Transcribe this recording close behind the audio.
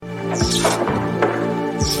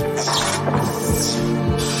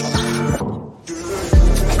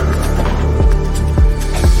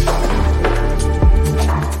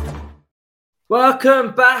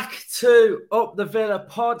Welcome back to Up the Villa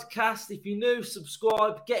podcast. If you're new,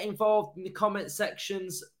 subscribe, get involved in the comment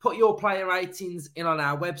sections, put your player ratings in on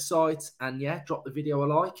our website, and drop the video a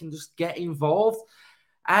like and just get involved.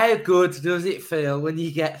 How good does it feel when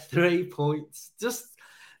you get 3 points? Just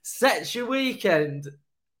sets your weekend.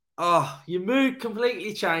 Oh, your mood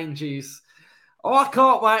completely changes. Oh, I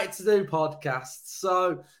can't wait to do podcasts.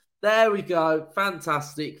 So there we go.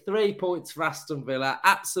 Fantastic. 3 points for Aston Villa.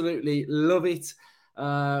 Absolutely love it.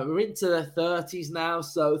 We're into the 30s now,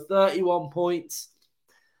 so 31 points.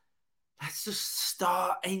 Let's just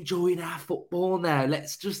start enjoying our football now.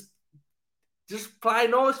 Let's just play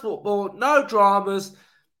nice football. No dramas.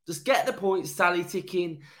 Just get the points tally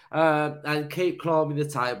ticking and keep climbing the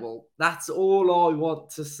table. That's all I want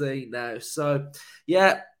to see now. So,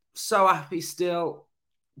 so happy still.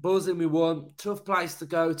 Buzzing we won. Tough place to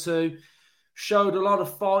go to. Showed a lot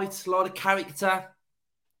of fight, a lot of character,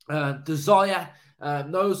 desire.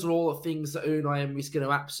 Those are all the things that Unai Emery's going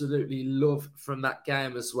to absolutely love from that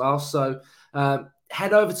game as well. So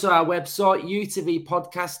head over to our website,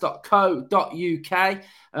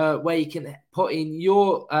 utvpodcast.co.uk, where you can put in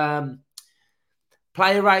your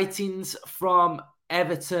player ratings from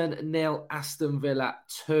Everton 0, Aston Villa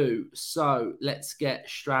 2. So let's get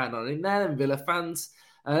straight on in there, and Villa fans.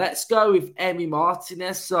 Let's go with Emi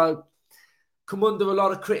Martinez. So, come under a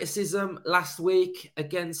lot of criticism last week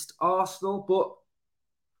against Arsenal, but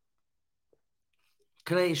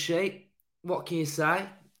clean sheet. What can you say?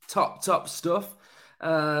 Top stuff.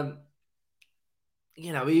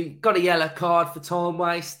 He got a yellow card for time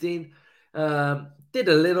wasting. Did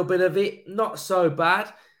a little bit of it, not so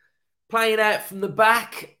bad. Playing out from the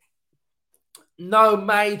back, no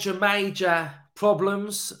major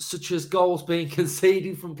problems, such as goals being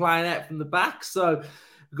conceded from playing out from the back. So,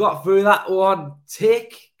 got through that one.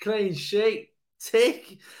 Tick. Clean sheet.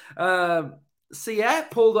 Tick.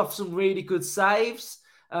 Pulled off some really good saves.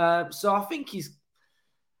 So, I think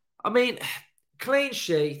clean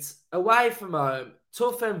sheet, away from home,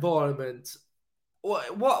 tough environment.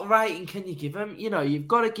 What rating can you give him? You've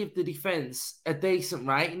got to give the defence a decent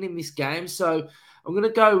rating in this game. So I'm going to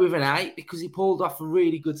go with an 8 because he pulled off a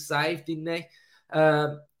really good save, didn't he?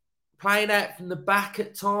 Playing out from the back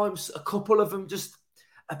at times, a couple of them just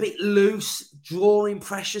a bit loose, drawing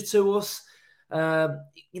pressure to us.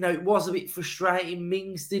 It was a bit frustrating.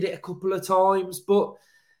 Mings did it a couple of times, but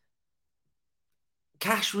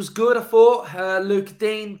Cash was good, I thought. Luke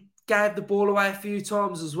Dean gave the ball away a few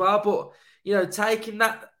times as well, but taking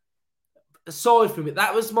that aside from it,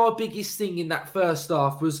 that was my biggest thing in that first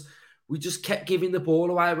half was we just kept giving the ball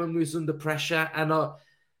away when we was under pressure. And,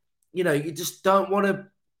 you just don't want to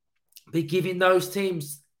be giving those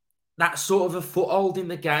teams that sort of a foothold in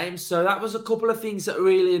the game. So that was a couple of things that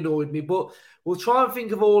really annoyed me. But we'll try and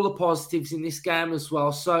think of all the positives in this game as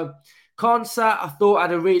well. So Konsa, I thought,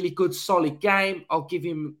 had a really good, solid game. I'll give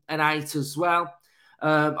him an 8 as well.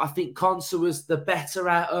 I think Konsa was the better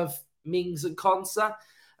out of Mings and Konsa.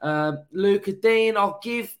 Luca Dean, I'll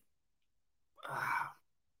give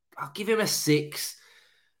him a 6.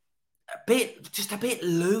 Just a bit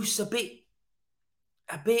loose, a bit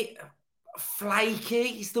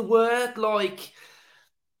flaky is the word. Like,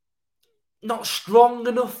 not strong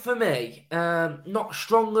enough for me. Not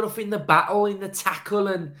strong enough in the battle, in the tackle,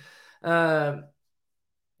 and I'd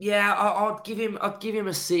give him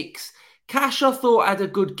a 6. Cash, I thought, had a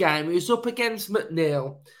good game. He was up against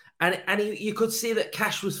McNeil. And you could see that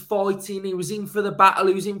Cash was fighting. He was in for the battle.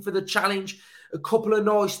 He was in for the challenge. A couple of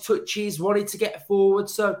nice touches. Wanted to get forward.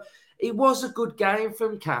 So it was a good game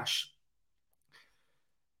from Cash.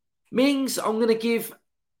 Mings, I'm going to give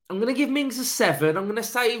Mings a 7. I'm going to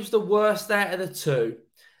say he was the worst out of the two.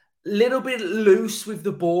 Little bit loose with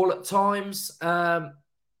the ball at times.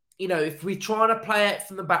 If we're trying to play out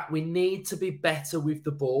from the back, we need to be better with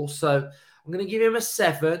the ball. So I'm going to give him a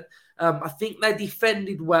 7. I think they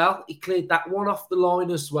defended well. He cleared that one off the line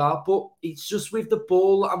as well. But it's just with the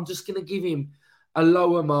ball, I'm just going to give him a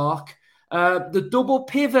lower mark. The double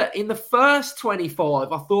pivot in the first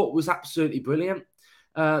 25, I thought was absolutely brilliant.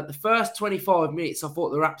 The first 25 minutes, I thought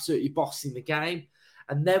they were absolutely bossing the game.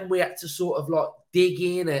 And then we had to sort of like dig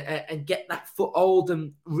in and get that foothold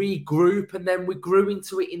and regroup. And then we grew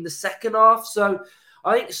into it in the second half. So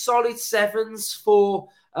I think solid 7s for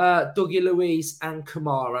Dougie Luiz and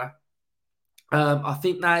Kamara. I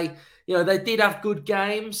think they did have good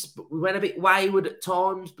games, but we went a bit wayward at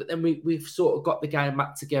times. But then we've sort of got the game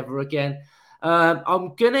back together again.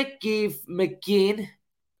 I'm going to give McGinn.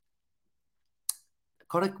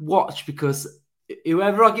 Got to watch because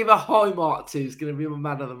whoever I give a high mark to is going to be my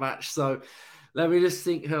man of the match. So let me just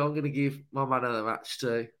think who I'm going to give my man of the match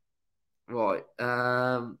to. Right.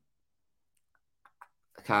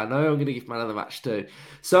 Okay, I know I'm going to give man of the match too.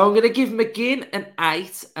 So I'm going to give McGinn an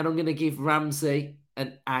 8 and I'm going to give Ramsey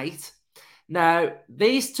an 8. Now,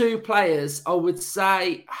 these two players, I would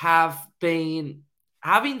say, have been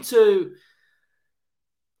having to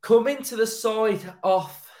come into the side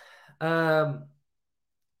off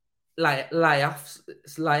layouts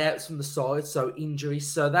from the side, so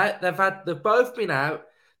injuries. So they've both been out.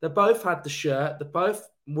 They both had the shirt. They both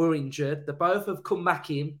were injured. They both have come back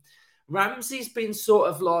in. Ramsey's been sort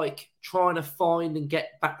of like trying to find and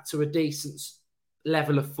get back to a decent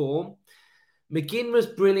level of form. McGinn was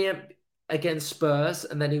brilliant against Spurs,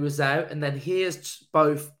 and then he was out. And then he has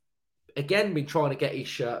both, again, been trying to get his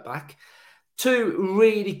shirt back. Two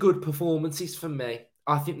really good performances for me.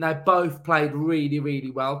 I think they both played really,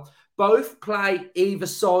 really well. Both play either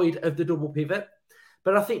side of the double pivot,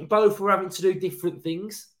 but I think both were having to do different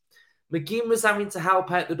things. McGinn was having to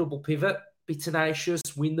help out the double pivot, be tenacious,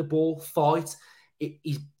 win the ball, fight.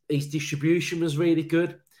 His distribution was really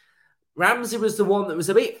good. Ramsey was the one that was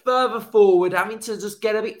a bit further forward, having to just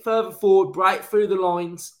get a bit further forward, break through the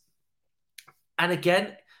lines. And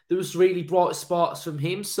again, there was really bright sparks from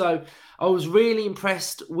him. So I was really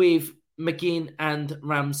impressed with McGinn and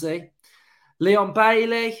Ramsey. Leon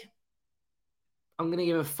Bailey, I'm going to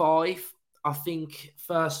give a 5. I think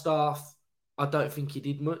first half, I don't think he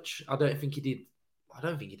did much. I don't think he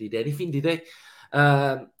did anything, did he?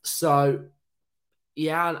 So,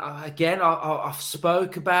 yeah, again, I've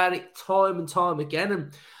spoke about it time and time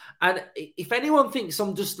again. And if anyone thinks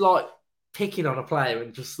I'm just like picking on a player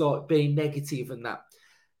and just like being negative and that,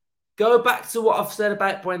 go back to what I've said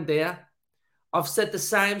about Buendia. I've said the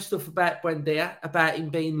same stuff about Buendia, about him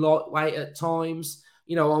being lightweight at times.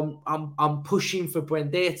 You know, I'm pushing for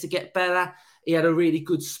Buendia to get better. He had a really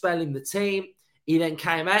good spell in the team. He then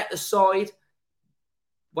came out the side.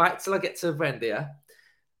 Wait till I get to Buendia.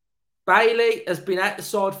 Bailey has been out the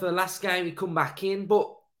side for the last game. He come back in,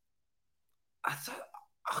 but I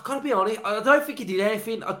gotta be honest. I don't think he did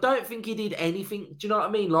anything. I don't think he did anything. Do you know what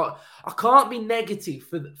I mean? Like, I can't be negative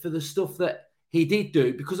for the stuff that he did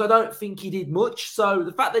do because I don't think he did much. So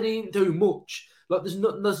the fact that he didn't do much, like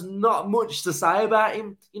there's not much to say about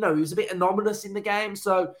him. You know, he was a bit anomalous in the game.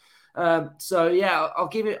 So yeah, I'll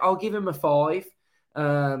give him a 5.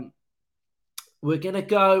 We're gonna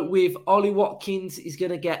go with Ollie Watkins. He's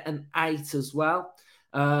gonna get an 8 as well.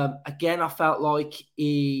 Again, I felt like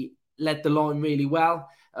he led the line really well.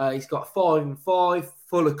 He's got 5 and 5,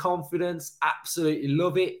 full of confidence. Absolutely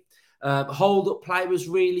love it. Hold-up play was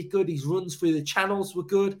really good. His runs through the channels were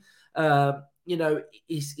good. You know,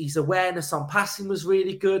 his awareness on passing was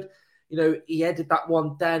really good. You know, he headed that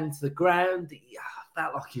one down to the ground. I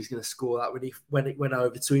felt like he was going to score that when it went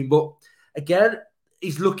over to him. But again,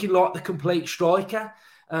 he's looking like the complete striker.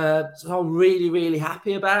 So I'm really, really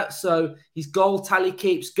happy about. So his goal tally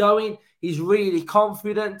keeps going. He's really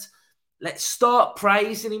confident. Let's start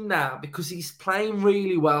praising him now because he's playing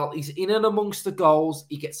really well. He's in and amongst the goals.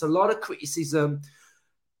 He gets a lot of criticism,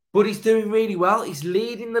 but he's doing really well. He's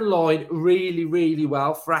leading the line really, really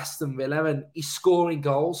well for Aston Villa and he's scoring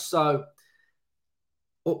goals. So,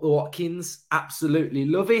 Watkins, absolutely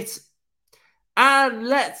love it. And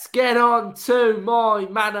let's get on to my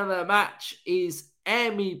man of the match is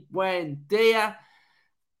Emi Buendia.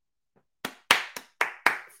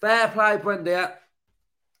 Fair play, Buendia.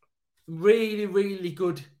 Really, really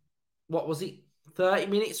good. What was it? 30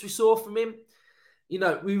 minutes we saw from him. You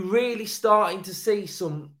know, we're really starting to see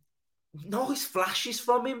some nice flashes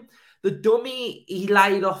from him. The dummy he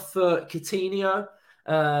laid off for Coutinho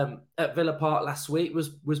at Villa Park last week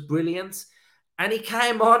was brilliant. And he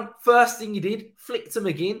came on, first thing he did, flicked him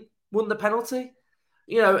again, won the penalty.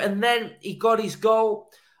 You know, and then he got his goal.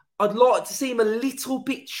 I'd like to see him a little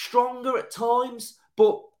bit stronger at times,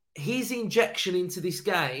 but his injection into this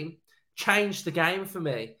game changed the game for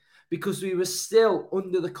me because we were still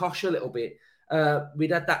under the cosh a little bit.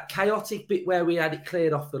 We'd had that chaotic bit where we had it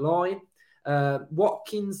cleared off the line.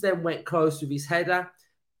 Watkins then went close with his header.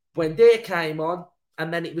 Buendia came on,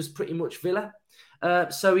 and then it was pretty much Villa.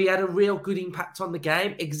 So he had a real good impact on the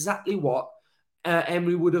game, exactly what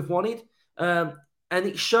Emery would have wanted. And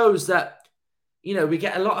it shows that, you know, we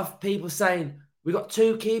get a lot of people saying, we got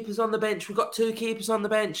 2 keepers on the bench. We've got 2 keepers on the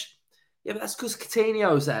bench. Yeah, but that's because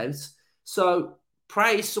Coutinho's out. So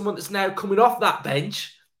praise someone that's now coming off that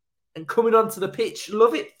bench and coming onto the pitch.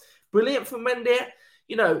 Love it. Brilliant from Mendy.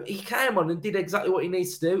 You know, he came on and did exactly what he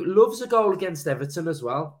needs to do. Loves a goal against Everton as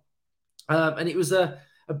well. And it was a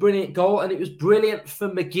brilliant goal. And it was brilliant for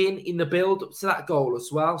McGinn in the build-up to that goal as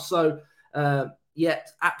well. So, yeah,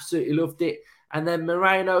 absolutely loved it. And then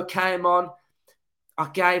Moreno came on. I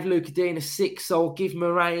gave Lucas Digne a 6, so I'll give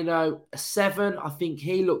Moreno a 7. I think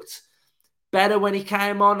he looked better when he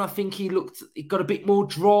came on. I think he got a bit more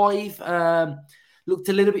drive, looked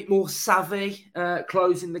a little bit more savvy,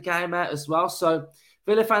 closing the game out as well. So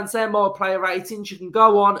Villa fans, they're my player ratings. You can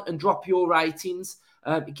go on and drop your ratings.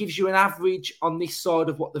 It gives you an average on this side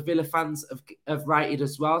of what the Villa fans have rated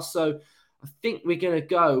as well. So I think we're going to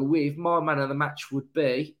go with my man of the match would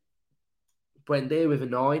be Buendia with a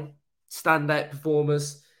 9. Standout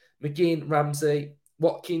performers, McGinn, Ramsey,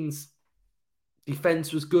 Watkins.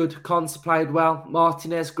 Defence was good. Konsa played well.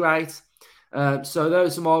 Martinez, great. So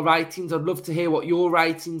those are my ratings. I'd love to hear what your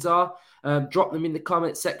ratings are. Drop them in the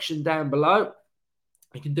comment section down below.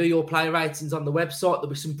 You can do your player ratings on the website. There'll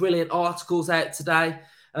be some brilliant articles out today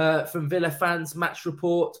from Villa fans, match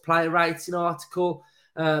report, player rating article.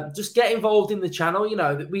 Just get involved in the channel. You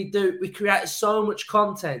know that we create so much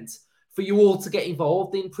content for you all to get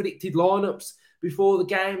involved in. Predicted lineups before the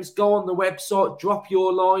games. Go on the website, drop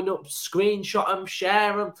your lineups, screenshot them,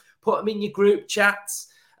 share them, put them in your group chats.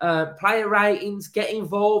 Player ratings, get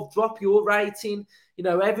involved, drop your rating. You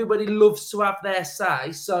know, everybody loves to have their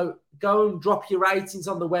say. So go and drop your ratings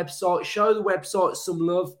on the website. Show the website some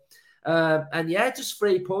love. And yeah, just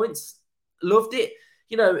 3 points. Loved it.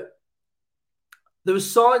 You know, there were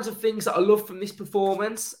signs of things that I loved from this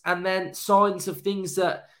performance, and then signs of things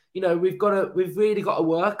that, you know, we've really got to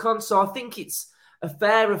work on. So I think it's a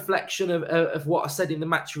fair reflection of what I said in the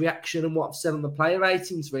match reaction and what I've said on the player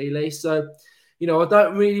ratings, really. So, you know, I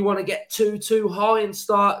don't really want to get too high and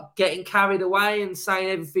start getting carried away and saying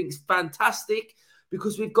everything's fantastic,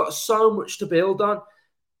 because we've got so much to build on.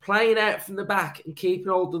 Playing out from the back and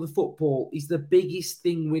keeping hold of the football is the biggest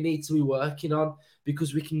thing we need to be working on,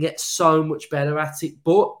 because we can get so much better at it.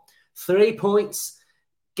 But 3 points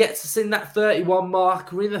gets us in that 31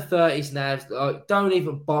 mark. We're in the 30s now. Like, don't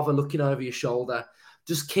even bother looking over your shoulder.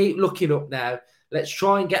 Just keep looking up now. Let's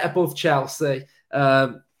try and get above Chelsea.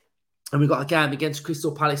 And we've got a game against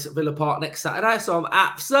Crystal Palace at Villa Park next Saturday. So I'm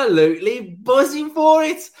absolutely buzzing for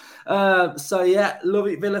it. So yeah, love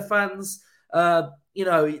it, Villa fans. You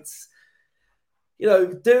know, it's, you know,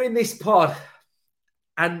 doing this pod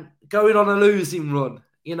and going on a losing run,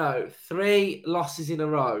 you know, 3 losses in a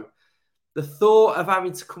row. The thought of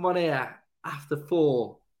having to come on here after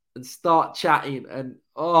 4 and start chatting and,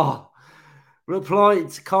 replying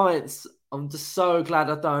to comments, I'm just so glad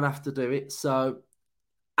I don't have to do it. So,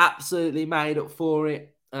 absolutely made up for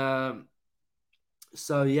it.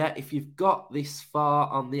 So, yeah, if you've got this far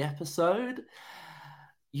on the episode,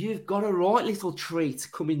 you've got a right little treat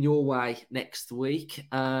coming your way next week.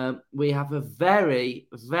 We have a very,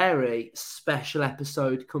 very special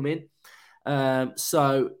episode coming.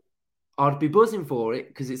 So I'd be buzzing for it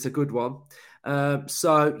because it's a good one.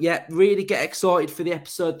 So, yeah, really get excited for the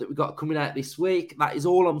episode that we got coming out this week. That is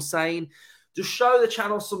all I'm saying. Just show the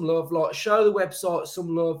channel some love. Like, show the website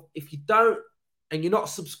some love. If you don't and you're not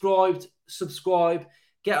subscribed, subscribe.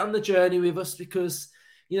 Get on the journey with us, because,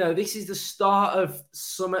 you know, this is the start of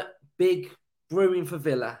something big brewing for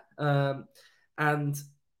Villa. And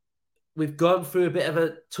we've gone through a bit of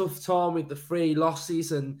a tough time with the 3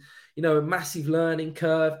 losses and, you know, a massive learning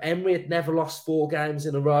curve. Emery had never lost 4 games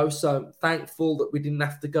in a row, so I'm thankful that we didn't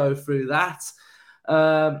have to go through that.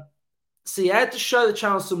 So, yeah, just show the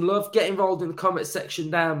channel some love. Get involved in the comment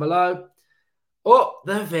section down below. Up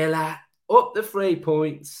the Villa, up the 3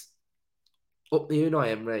 points, up the Unai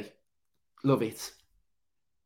Emery. Love it.